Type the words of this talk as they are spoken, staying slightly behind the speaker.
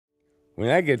When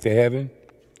I get to heaven,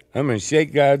 I'm going to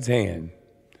shake God's hand,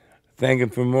 thank Him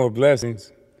for more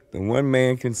blessings than one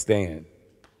man can stand.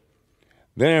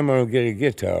 Then I'm going to get a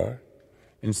guitar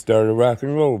and start a rock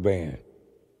and roll band.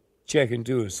 Check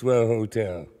into a swell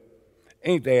hotel.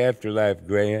 Ain't the afterlife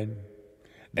grand?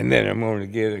 And then I'm going to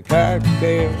get a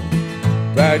cocktail,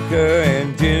 vodka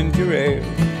and ginger ale.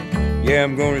 Yeah,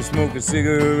 I'm going to smoke a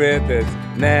cigarette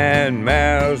that's 9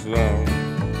 miles long.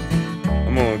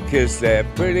 I'm going to kiss that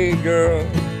pretty girl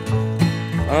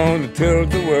on the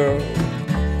tilt-a-whirl,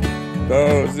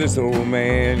 'cause this old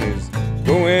man is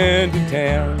going to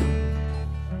town.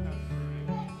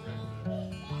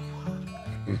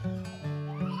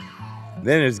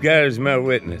 Then as God is my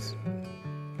witness,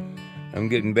 I'm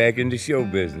getting back into show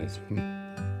business.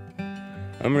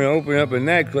 I'm going to open up a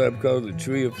nightclub called the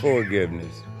Tree of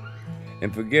Forgiveness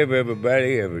and forgive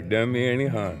everybody ever done me any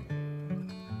harm.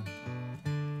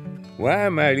 Why, I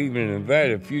might even invite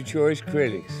a few choice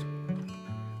critics,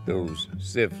 those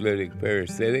syphilitic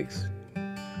parasitics,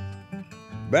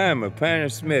 buy 'em a pint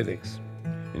of Smithwick's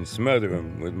and smother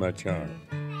 'em with my charm.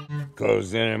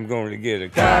 'Cause then I'm going to get a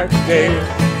cocktail,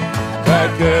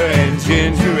 vodka and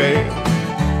ginger ale.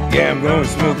 Yeah, I'm going to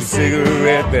smoke a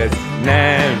cigarette that's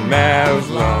 9 miles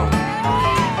long.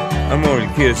 I'm going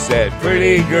to kiss that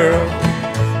pretty girl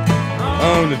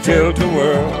on the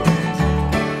tilt-a-whirl.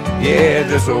 Yeah,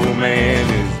 this old man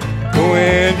is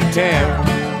going to town.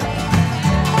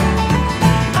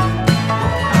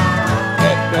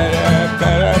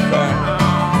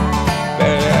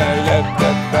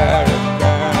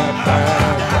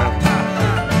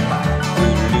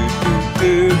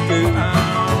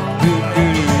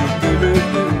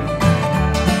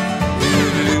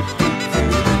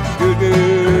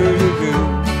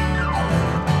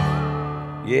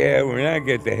 Yeah, when I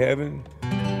get to heaven,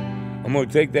 I'm gonna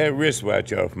take that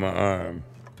wristwatch off my arm.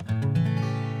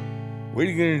 What are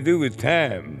you gonna do with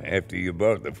time after you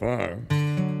bought the farm?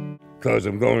 'Cause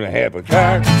I'm gonna have a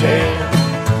cocktail,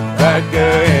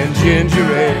 vodka and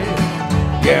ginger ale.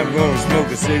 Yeah, I'm gonna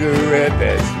smoke a cigarette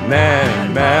that's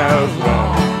 9 miles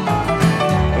long.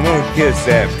 I'm gonna kiss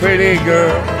that pretty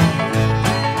girl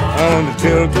on the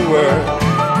tilt-a-whirl.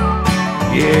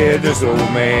 Yeah, this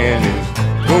old man is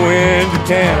going to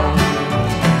town.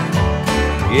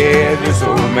 Yeah, this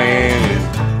old man is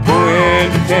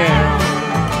going to town.